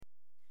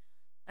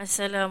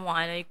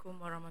Assalamualaikum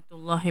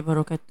warahmatullahi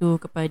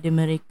wabarakatuh. Kepada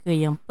mereka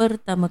yang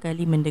pertama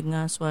kali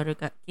mendengar suara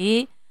Kak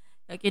K,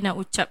 Kak K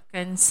nak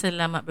ucapkan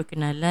selamat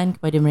berkenalan.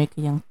 Kepada mereka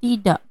yang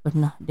tidak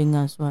pernah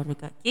dengar suara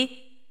Kak K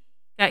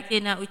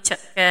nak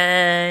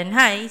ucapkan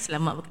hai,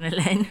 selamat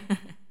berkenalan.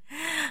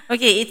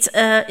 Okay, it's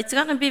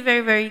gonna be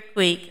very very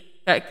quick.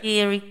 Kak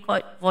K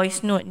record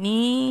voice note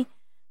ni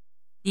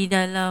di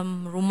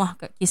dalam rumah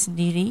Kak K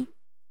sendiri.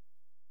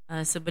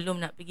 Sebelum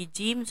nak pergi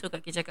gym. So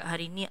Kak K cakap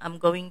hari ni I'm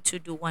going to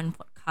do one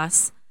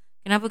podcast.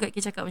 Kenapa Kak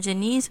K cakap macam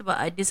ni? Sebab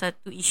ada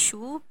satu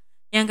isu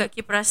yang Kak K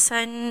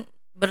perasan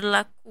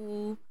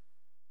berlaku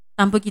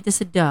tanpa kita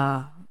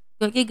sedar.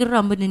 Kak K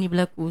geram benda ni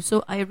berlaku. So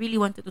I really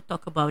wanted to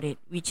talk about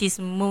it, which is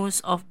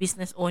most of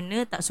business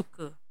owner tak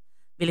suka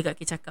bila Kak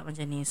K cakap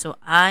macam ni. So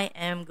I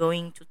am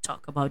going to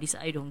talk about this.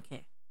 I don't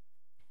care.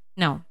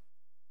 Now,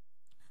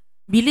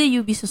 bila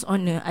you business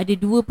owner, ada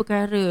dua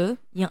perkara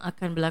yang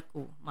akan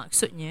berlaku.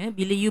 Maksudnya,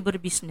 bila you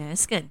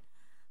berbisnes kan,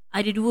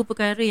 ada dua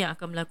perkara yang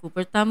akan berlaku.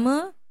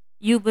 Pertama,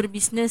 you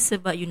berbisnes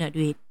sebab you nak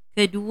duit.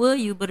 Kedua,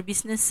 you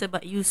berbisnes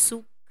sebab you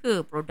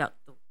suka produk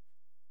tu.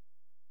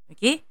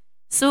 Okay?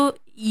 So,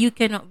 you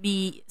cannot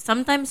be,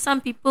 sometimes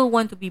some people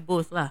want to be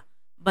both lah.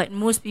 But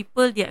most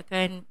people, dia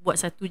akan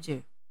buat satu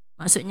je.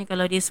 Maksudnya,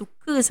 kalau dia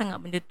suka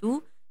sangat benda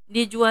tu,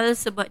 dia jual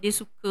sebab dia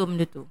suka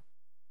benda tu.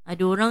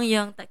 Ada orang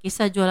yang tak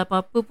kisah jual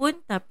apa-apa pun,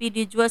 tapi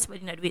dia jual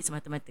sebab dia nak duit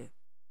semata-mata.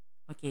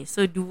 Okay,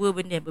 so dua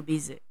benda yang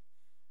berbeza.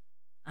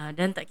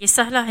 Dan tak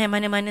kisahlah yang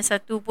mana-mana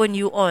satu pun,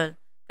 you all.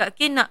 Kak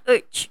K nak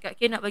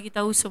bagi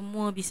tahu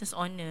semua business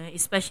owner,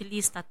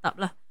 especially startup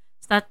lah.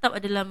 Startup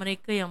adalah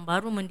mereka yang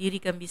baru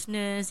mendirikan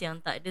bisnes,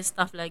 yang tak ada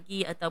staff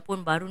lagi,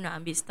 ataupun baru nak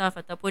ambil staff,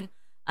 ataupun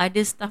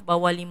ada staff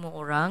bawah 5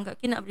 orang.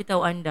 Kak K nak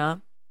beritahu anda,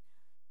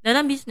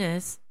 dalam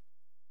bisnes,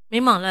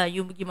 memanglah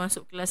you pergi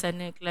masuk kelas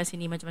sana, kelas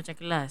sini, macam-macam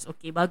kelas.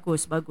 Okey,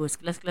 bagus.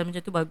 Kelas-kelas macam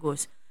tu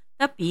bagus.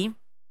 Tapi,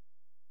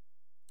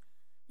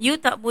 you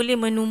tak boleh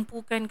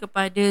menumpukan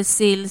kepada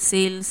sale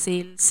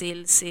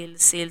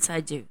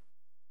saja.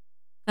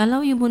 Kalau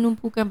you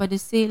menumpukan pada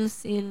sale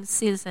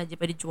saja,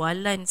 pada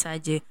jualan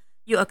saja,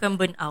 you akan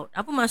burn out.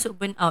 Apa maksud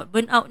burn out?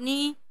 Burn out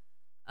ni,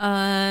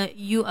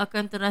 you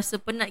akan terasa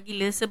penat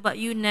gila sebab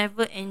you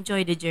never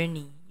enjoy the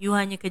journey. You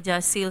hanya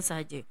kejar sale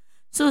saja.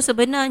 So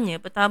sebenarnya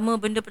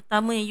benda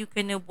pertama yang you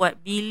kena buat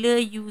bila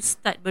you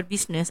start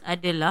berbisnes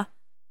adalah,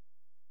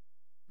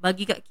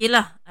 bagi Kak K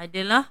lah,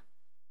 adalah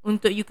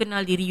untuk you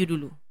kenal diri you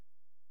dulu.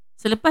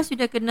 Selepas you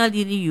dah kenal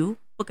diri you,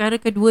 perkara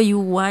kedua you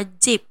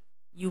wajib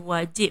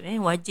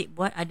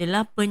buat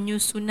adalah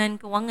penyusunan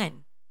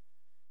kewangan.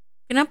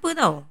 Kenapa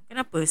tau?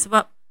 Kenapa?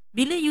 Sebab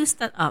bila you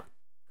start up,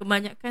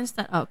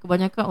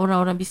 kebanyakan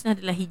orang-orang bisnes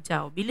adalah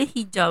hijau. Bila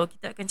hijau,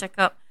 kita akan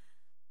cakap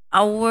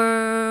our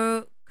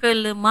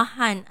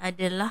kelemahan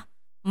adalah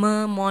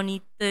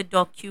memonitor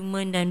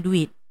dokumen dan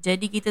duit.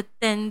 Jadi kita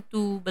tend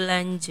to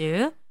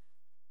belanja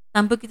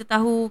tanpa kita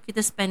tahu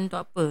kita spend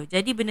untuk apa.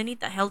 Jadi benda ni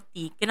tak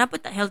healthy.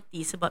 Kenapa tak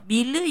healthy? Sebab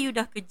bila you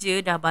dah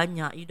kerja dah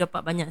banyak, you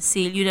dapat banyak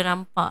sale, you dah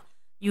nampak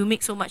you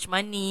make so much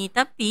money,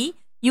 tapi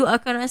you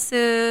akan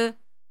rasa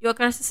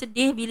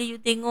sedih bila you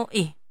tengok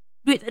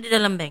duit tak ada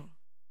dalam bank.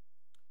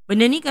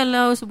 Benda ni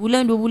kalau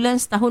sebulan, 2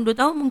 bulan, setahun, 2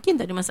 tahun mungkin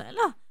tak ada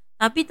masalah.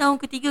 Tapi tahun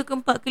ketiga,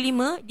 keempat,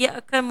 kelima, dia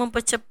akan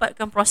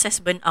mempercepatkan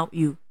proses burnout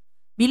you.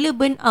 Bila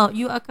burnout,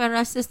 you akan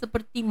rasa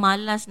seperti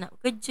malas nak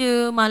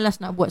kerja, malas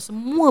nak buat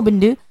semua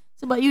benda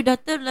sebab you dah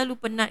terlalu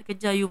penat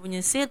kejar you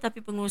punya sale tapi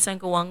pengurusan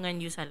kewangan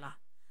you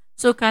salah.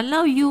 So,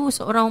 kalau you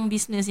seorang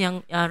bisnes yang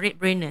red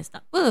brainers,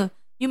 tak apa.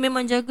 You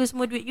memang jaga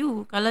semua duit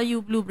you. Kalau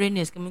you blue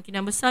brainers,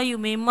 kemungkinan besar you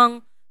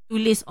memang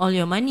tulis all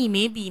your money.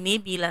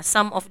 Maybe lah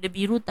some of the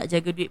biru tak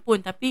jaga duit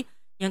pun. Tapi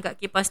yang Kak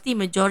K pasti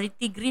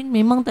majority green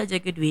memang tak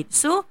jaga duit.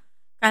 So,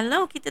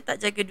 kalau kita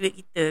tak jaga duit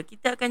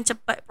kita akan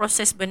cepat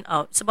proses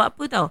burnout. Sebab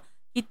apa tau?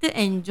 Kita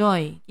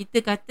enjoy. Kita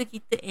kata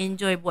kita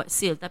enjoy buat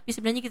sale. Tapi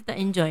sebenarnya kita tak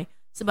enjoy.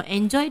 Sebab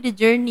enjoy the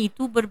journey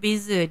tu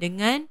berbeza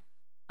dengan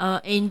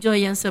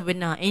enjoy yang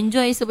sebenar.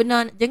 Enjoy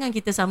sebenar, jangan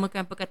kita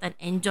samakan perkataan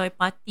enjoy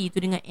party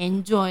tu dengan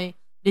enjoy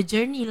the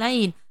journey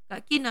lain.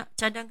 Kak Ki nak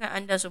cadangkan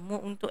anda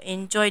semua untuk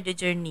enjoy the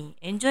journey.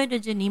 Enjoy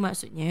the journey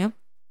maksudnya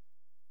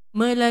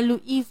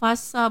melalui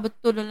fasa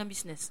betul dalam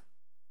bisnes.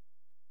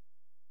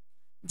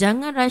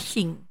 Jangan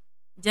rushing.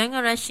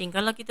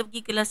 Kalau kita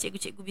pergi kelas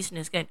cikgu-cikgu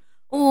bisnes kan,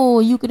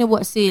 you kena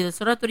buat sale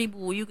 100,000,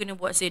 you kena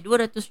buat sale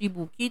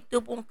 200,000.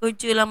 Kita pun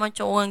kerja lah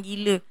macam orang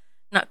gila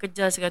nak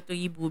kejar 100,000.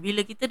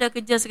 Bila kita dah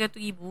kejar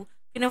 100,000,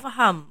 kena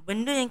faham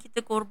benda yang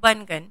kita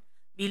korbankan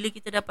bila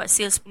kita dapat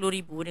sale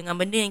 10,000 dengan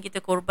benda yang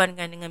kita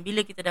korbankan dengan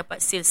bila kita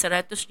dapat sale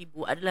 100,000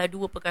 adalah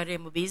dua perkara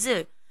yang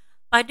berbeza.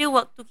 Pada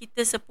waktu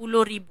kita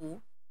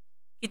 10,000,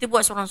 kita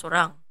buat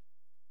sorang-sorang.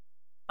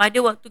 Pada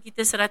waktu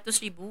kita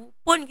 100,000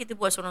 pun kita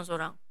buat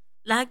sorang-sorang.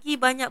 Lagi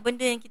banyak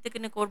benda yang kita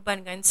kena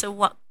korbankan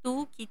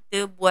sewaktu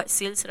kita buat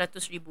sale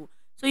 100,000.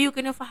 So you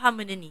kena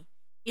faham benda ni.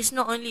 It's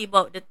not only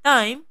about the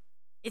time,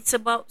 it's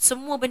about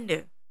semua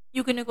benda.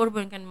 You kena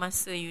korbankan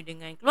masa you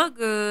dengan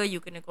keluarga, you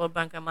kena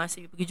korbankan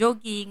masa you pergi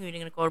jogging, you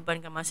kena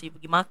korbankan masa you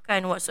pergi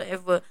makan,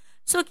 whatsoever.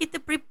 So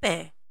kita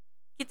prepare.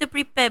 kita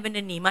prepare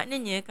benda ni.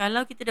 Maknanya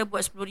kalau kita dah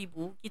buat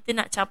 10,000, kita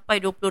nak capai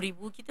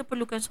 20,000, kita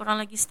perlukan seorang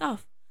lagi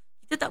staff.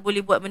 Kita tak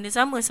boleh buat benda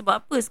sama.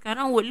 Sebab apa?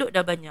 Sekarang workload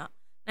dah banyak.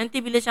 Nanti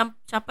bila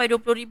capai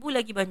 20,000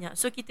 lagi banyak.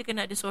 So kita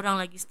kena ada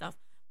seorang lagi staff.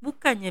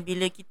 Bukannya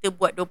bila kita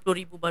buat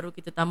 20,000 baru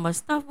kita tambah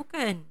staff.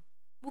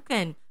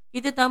 Bukan.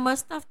 Kita tambah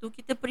staff tu,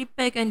 kita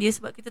preparekan dia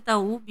sebab kita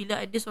tahu bila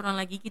ada seorang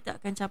lagi kita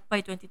akan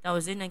capai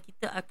 20,000 dan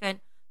kita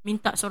akan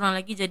minta seorang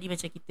lagi jadi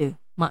macam kita.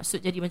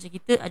 Maksud jadi macam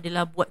kita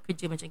adalah buat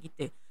kerja macam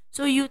kita.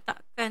 So you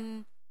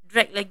takkan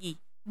drag lagi.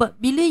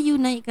 But bila you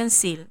naikkan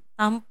sale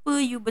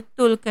tanpa you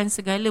betulkan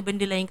segala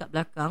benda lain kat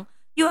belakang,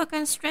 you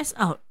akan stress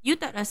out. You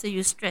tak rasa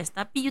you stress,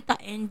 tapi you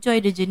tak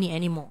enjoy the journey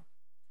anymore.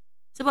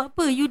 Sebab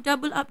apa? You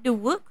double up the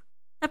work,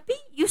 tapi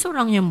you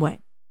seorang yang buat.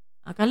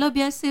 Kalau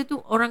biasa tu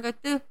orang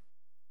kata,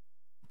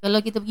 kalau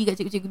kita pergi kat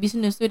cikgu-cikgu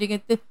bisnes tu, dia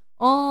kata,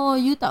 oh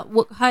you tak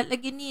work hard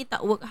lagi ni,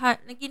 tak work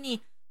hard lagi ni.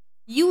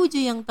 You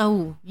je yang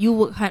tahu you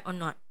work hard or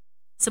not.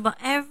 Sebab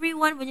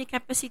everyone punya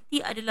capacity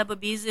adalah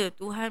berbeza.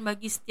 Tuhan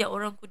bagi setiap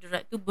orang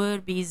kudrat tu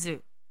berbeza.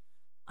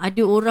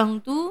 Ada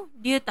orang tu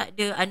dia tak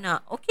ada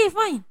anak. Okay,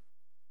 fine.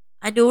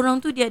 Ada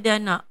orang tu dia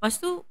ada anak. Lepas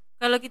tu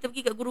kalau kita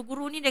pergi kat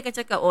guru-guru ni, dia akan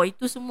cakap, oh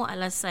itu semua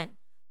alasan.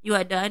 You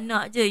ada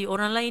anak je,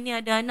 orang lain ni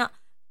ada anak.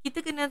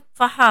 Kita kena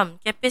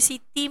faham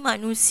capacity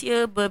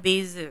manusia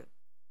berbeza.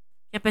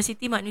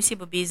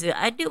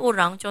 Ada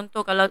orang,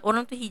 contoh kalau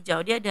orang tu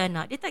hijau, dia ada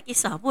anak, dia tak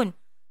kisah pun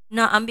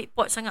nak ambil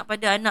pot sangat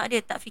pada anak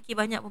dia, tak fikir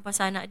banyak pun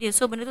pasal anak dia.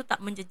 So benda tu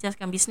tak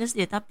menjejaskan bisnes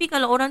dia. Tapi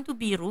kalau orang tu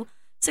biru,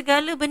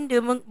 segala benda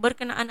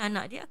berkenaan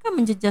anak dia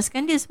akan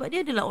menjejaskan dia sebab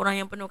dia adalah orang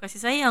yang penuh kasih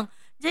sayang.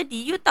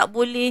 Jadi you tak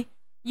boleh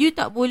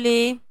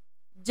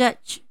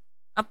judge.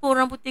 Apa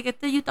orang putih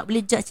kata, you tak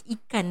boleh judge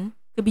ikan,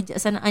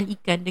 kebijaksanaan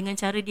ikan dengan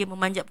cara dia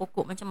memanjat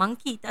pokok macam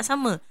monkey. Tak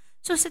sama.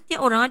 So setiap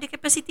orang ada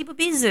kapasiti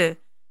berbeza.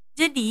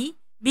 Jadi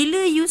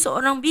bila you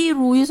seorang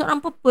biru, you seorang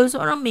purple,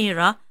 seorang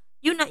merah,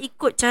 you nak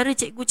ikut cara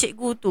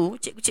cikgu-cikgu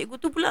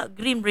tu pula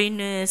green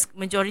brainers.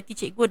 Majority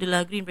cikgu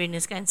adalah green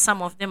brainers kan.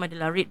 Some of them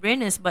adalah red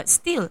brainers. But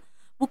still,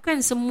 bukan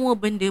semua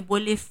benda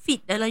boleh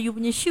fit dalam you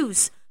punya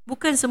shoes.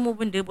 Bukan semua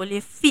benda boleh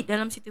fit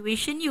dalam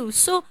situation you.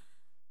 So,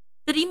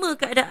 terima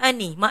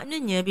keadaan ni.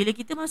 Maknanya, bila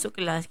kita masuk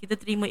kelas, kita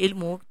terima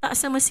ilmu, tak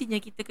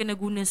semestinya kita kena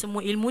guna semua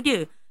ilmu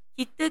dia.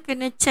 Kita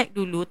kena check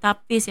dulu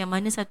tapis yang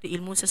mana satu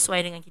ilmu sesuai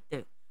dengan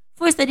kita.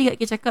 First, tadi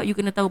Kak Kay cakap, you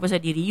kena tahu pasal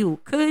diri you.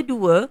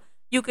 Kedua,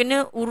 you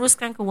kena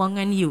uruskan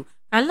kewangan you.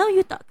 Kalau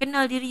you tak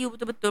kenal diri you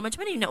betul-betul,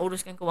 macam mana you nak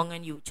uruskan kewangan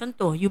you?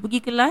 Contoh, you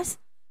pergi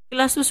kelas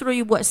tu suruh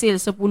you buat sale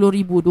 10,000,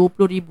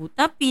 20,000.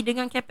 Tapi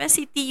dengan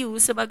capacity you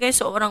sebagai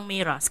seorang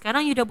merah,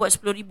 sekarang you dah buat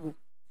 10,000.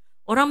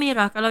 Orang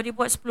merah kalau dia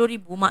buat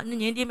 10,000,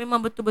 maknanya dia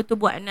memang betul-betul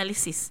buat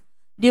analisis.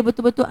 Dia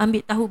betul-betul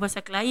ambil tahu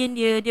pasal klien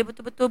dia, dia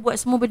betul-betul buat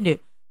semua benda.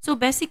 So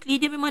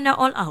basically, dia memang dah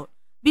all out.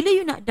 Bila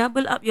you nak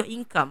double up your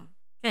income,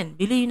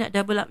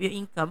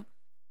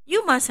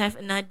 you must have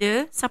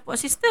another support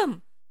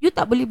system. You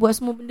tak boleh buat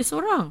semua benda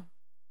seorang.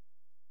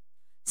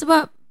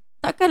 Sebab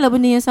takkanlah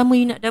benda yang sama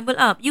you nak double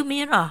up. You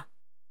merah.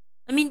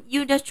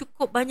 You dah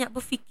cukup banyak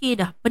berfikir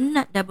dah.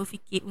 Penat dah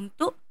berfikir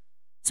untuk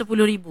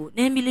 10,000.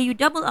 Dan bila you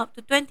double up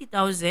to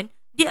 20,000,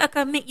 dia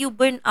akan make you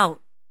burn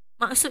out.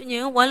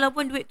 Maksudnya,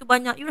 walaupun duit tu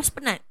banyak, you rasa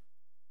penat.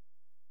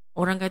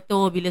 Orang kata,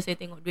 oh, bila saya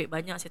tengok duit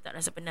banyak, saya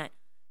tak rasa penat.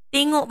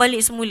 Tengok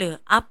balik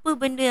semula. Apa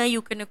benda yang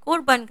you kena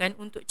korbankan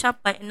untuk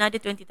capai another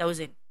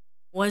 20,000?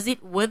 Was it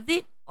worth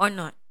it or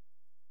not?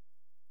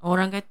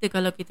 Orang kata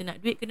kalau kita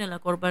nak duit, kenalah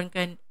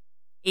korbankan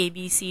A,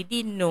 B, C,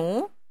 D.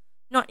 No,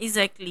 not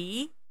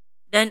exactly.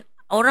 Dan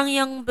orang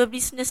yang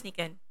berbisnes ni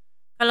kan,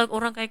 kalau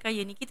orang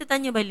kaya-kaya ni, kita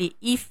tanya balik,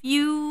 if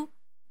you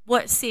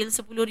buat sale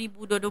 10,000,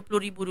 20,000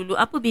 dulu,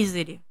 apa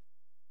beza dia?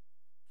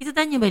 Kita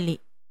tanya balik,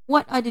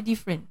 what are the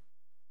different?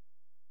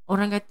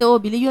 Orang kata, oh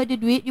bila you ada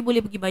duit, you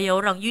boleh pergi bayar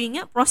orang. You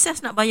ingat proses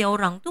nak bayar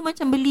orang tu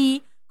macam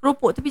beli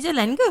keropok tepi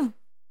jalan ke?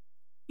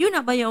 You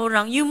nak bayar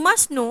orang, you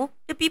must know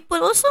the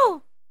people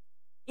also.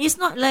 It's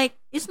not like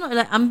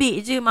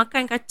ambil je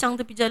makan kacang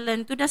tepi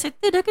jalan tu dah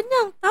settle, dah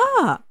kenyang.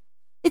 Tak.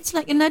 It's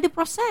like another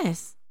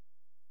process.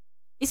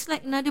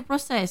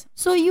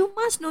 So you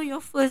must know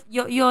yourself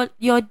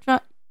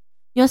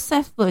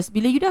first.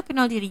 Bila you dah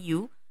kenal diri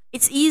you,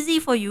 it's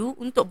easy for you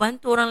untuk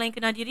bantu orang lain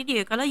kenal diri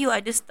dia. Kalau you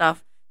ada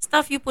staff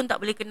you pun tak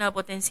boleh kenal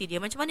potensi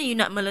dia. Macam mana you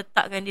nak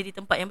meletakkan dia di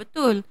tempat yang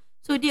betul?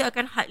 So dia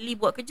akan hardly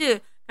buat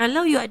kerja.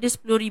 Kalau you ada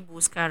 10,000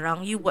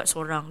 sekarang, you buat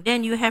seorang,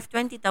 then you have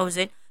 20,000,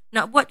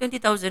 nak buat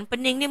 20,000,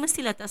 pening dia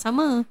mestilah tak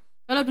sama.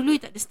 Kalau dulu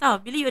you tak ada staff,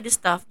 bila you ada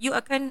staff, you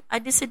akan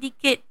ada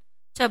sedikit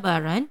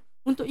cabaran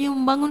untuk you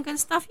membangunkan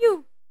staff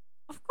you.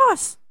 Of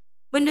course.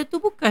 Benda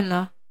tu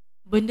bukanlah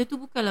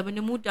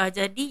benda mudah.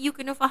 Jadi you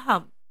kena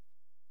faham.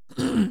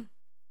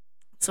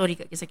 Sorry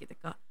Kak Kay sakit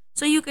tekak.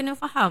 So you kena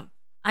faham,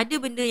 ada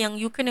benda yang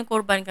you kena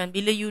korbankan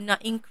bila you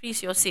nak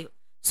increase your sale.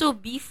 So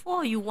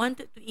before you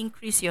wanted to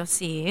increase your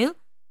sale,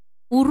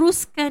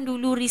 uruskan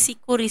dulu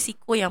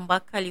risiko-risiko yang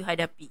bakal you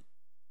hadapi.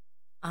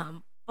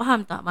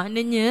 Faham tak?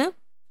 Maknanya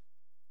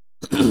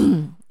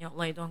ya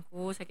Allah,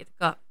 tuanku sakit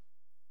tekak.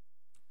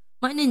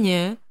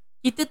 Maknanya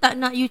kita tak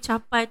nak you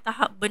capai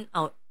tahap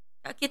burnout.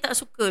 Kak K tak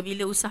suka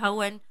bila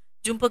usahawan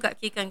jumpa Kak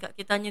K kan, Kak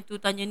K tanya tu,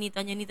 tanya ni,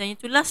 tanya ni, tanya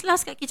tu. Last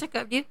Kak K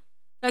cakap dia,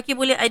 Kak K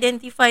boleh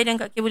identify dan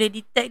Kak K boleh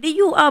detect dia,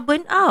 you are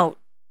burnt out.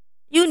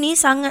 You ni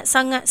sangat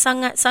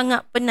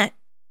penat.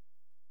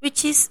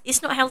 Which is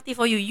not healthy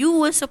for you. You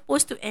were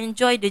supposed to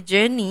enjoy the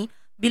journey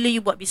bila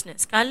you buat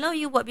business. Kalau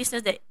you buat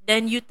business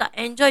then you tak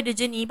enjoy the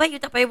journey, baik you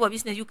tak payah buat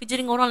business, you kerja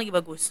dengan orang lagi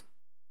bagus.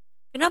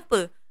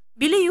 Kenapa?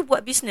 Bila you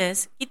buat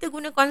business, kita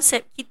guna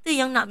konsep kita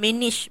yang nak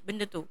manage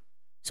benda tu.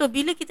 So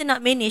bila kita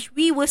nak manage,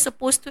 we were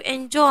supposed to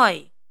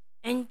enjoy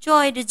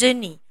the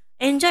journey.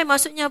 Enjoy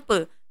maksudnya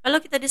apa? Kalau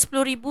kita ada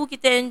 10,000,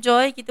 kita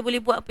enjoy, kita boleh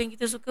buat apa yang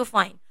kita suka,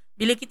 fine.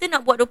 Bila kita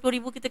nak buat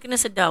 20,000, kita kena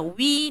sedar,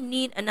 we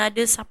need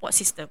another support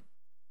system.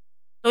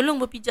 Tolong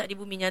berpijak di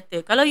bumi nyata.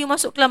 Kalau you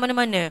masuk kelas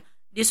mana-mana,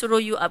 dia suruh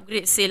you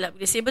upgrade sale.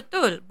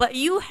 Betul. But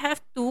you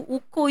have to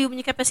ukur you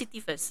punya capacity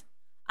first.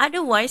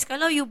 Otherwise,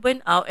 kalau you burn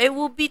out, it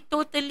will be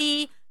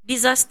totally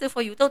disaster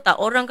for you. Tahu tak,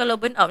 orang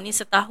kalau burn out ni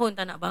setahun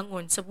tak nak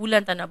bangun,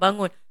 sebulan tak nak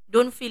bangun,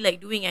 don't feel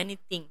like doing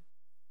anything.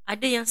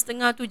 Ada yang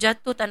setengah tu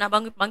jatuh tak nak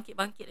bangun,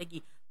 bangkit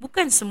lagi.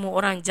 Bukan semua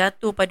orang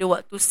jatuh pada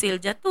waktu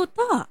sale jatuh,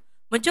 tak.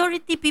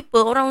 Majority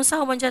people, orang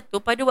usahawan jatuh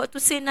pada waktu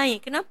sale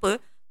naik. Kenapa?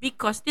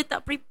 Because dia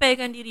tak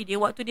preparekan diri dia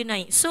waktu dia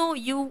naik. So,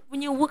 you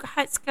punya work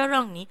hard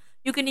sekarang ni,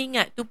 you kena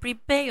ingat to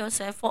prepare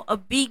yourself for a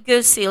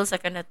bigger sales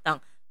akan datang.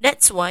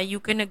 That's why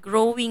you kena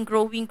growing.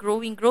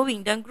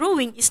 Dan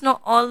growing is not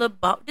all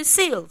about the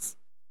sales.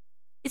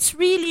 It's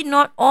really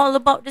not all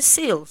about the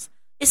sales.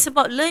 It's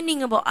about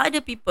learning about other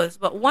people.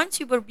 But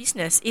once you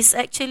business, it's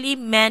actually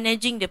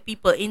managing the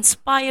people,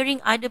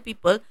 inspiring other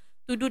people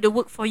to do the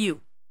work for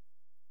you.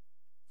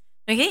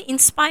 Okay,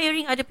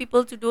 inspiring other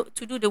people to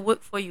do the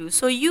work for you.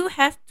 So you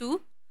have to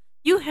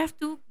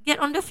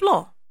get on the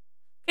floor.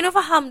 Kena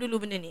faham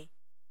dulu benda ni.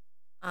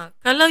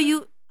 Kalau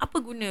you, apa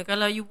guna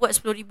kalau you buat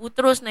 10,000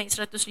 terus naik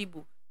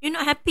 100,000? You're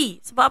not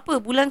happy. Sebab apa?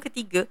 Bulan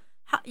ketiga,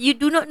 you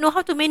do not know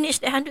how to manage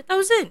that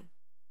 100,000.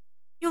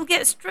 You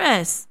get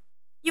stress.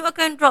 You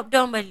akan drop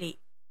down balik.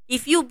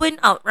 If you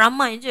burn out,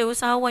 ramai je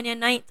usahawan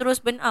yang naik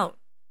terus burn out.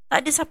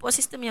 Tak ada support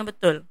system yang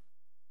betul.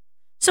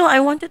 So I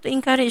wanted to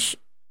encourage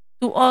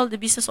to all the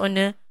business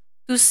owner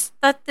to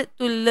start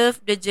to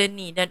love the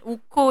journey dan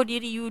ukur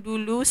diri you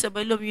dulu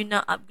sebelum you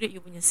nak upgrade you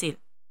punya sale.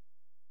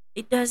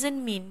 It doesn't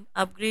mean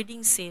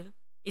upgrading sale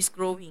is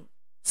growing.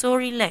 So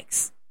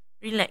relax.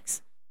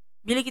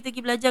 Bila kita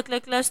pergi belajar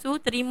kelas-kelas tu,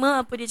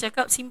 terima apa dia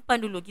cakap, simpan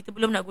dulu. Kita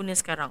belum nak guna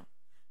sekarang.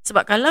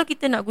 Sebab kalau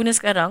kita nak guna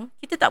sekarang,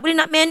 kita tak boleh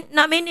nak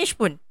manage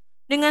pun.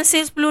 Dengan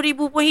sale 10,000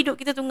 pun hidup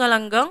kita tunggal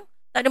langgang.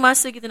 Tak ada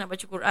masa kita nak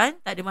baca Quran.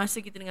 Tak ada masa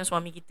kita dengan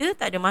suami kita.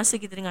 Tak ada masa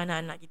kita dengan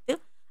anak-anak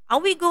kita.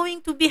 Are we going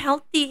to be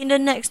healthy in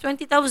the next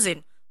 20,000?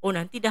 Oh,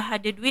 nanti dah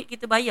ada duit,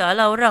 kita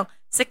bayarlah orang.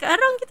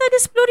 Sekarang kita ada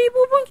 10,000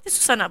 pun, kita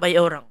susah nak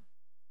bayar orang.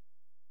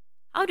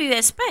 How do you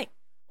expect?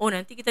 Oh,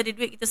 nanti kita ada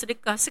duit, kita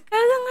sedekah.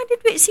 Sekarang ada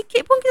duit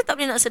sikit pun, kita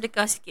tak boleh nak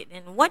sedekah sikit.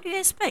 And what do you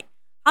expect?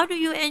 How do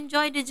you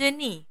enjoy the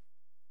journey?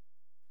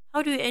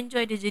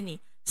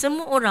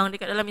 Semua orang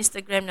dekat dalam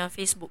Instagram dan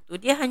Facebook tu,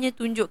 dia hanya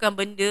tunjukkan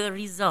benda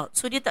result.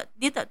 So, dia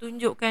tak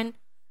tunjukkan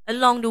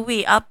along the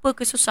way apa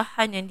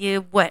kesusahan yang dia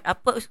buat,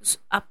 apa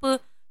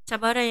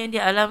cabaran yang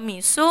dia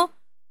alami. So,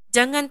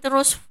 jangan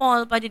terus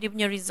fall pada dia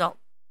punya result.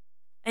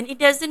 And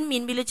it doesn't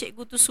mean bila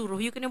cikgu tu suruh,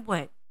 you kena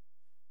buat.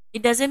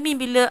 It doesn't mean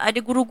bila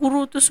ada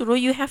guru-guru tu suruh,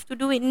 you have to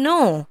do it.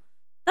 No.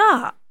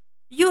 Tak.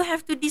 You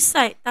have to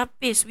decide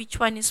tapis which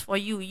one is for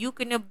you. You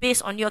kena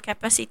based on your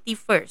capacity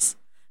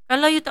first.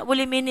 Kalau you tak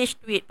boleh manage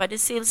duit pada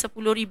sale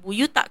 10,000,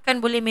 you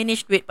takkan boleh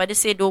manage duit pada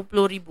sale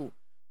 20,000.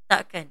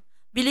 Takkan.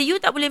 Bila you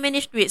tak boleh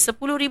manage duit 10,000,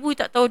 you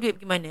tak tahu duit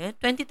bagaimana.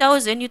 20,000,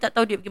 you tak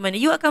tahu duit bagaimana.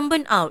 You akan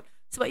burn out.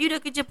 Sebab you dah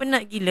kerja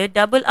penat gila,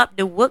 double up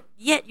the work,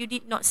 yet you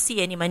did not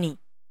see any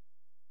money.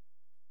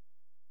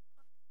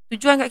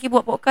 Tujuan Kak Ki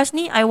buat podcast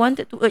ni, I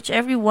wanted to urge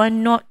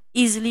everyone not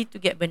easily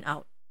to get burnt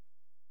out.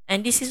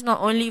 And this is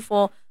not only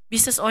for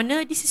business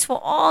owner, this is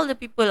for all the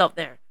people out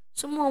there.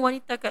 Semua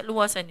wanita kat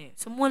luar sana,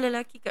 semua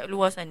lelaki kat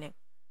luar sana.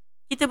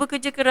 Kita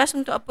bekerja keras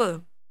untuk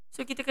apa?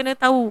 So kita kena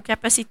tahu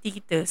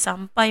capacity kita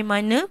sampai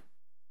mana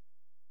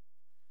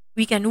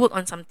we can work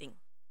on something.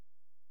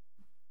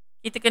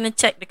 Kita kena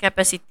check the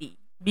capacity.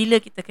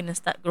 Bila kita kena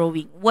start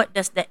growing? What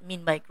does that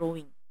mean by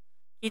growing?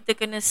 Kita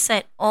kena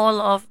set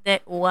all of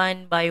that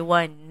one by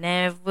one.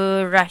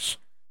 Never rush.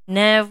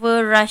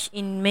 Never rush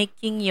in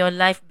making your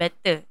life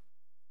better.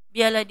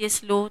 Biarlah dia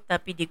slow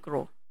tapi dia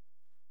grow.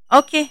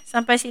 Okay,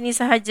 sampai sini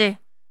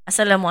sahaja.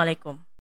 Assalamualaikum.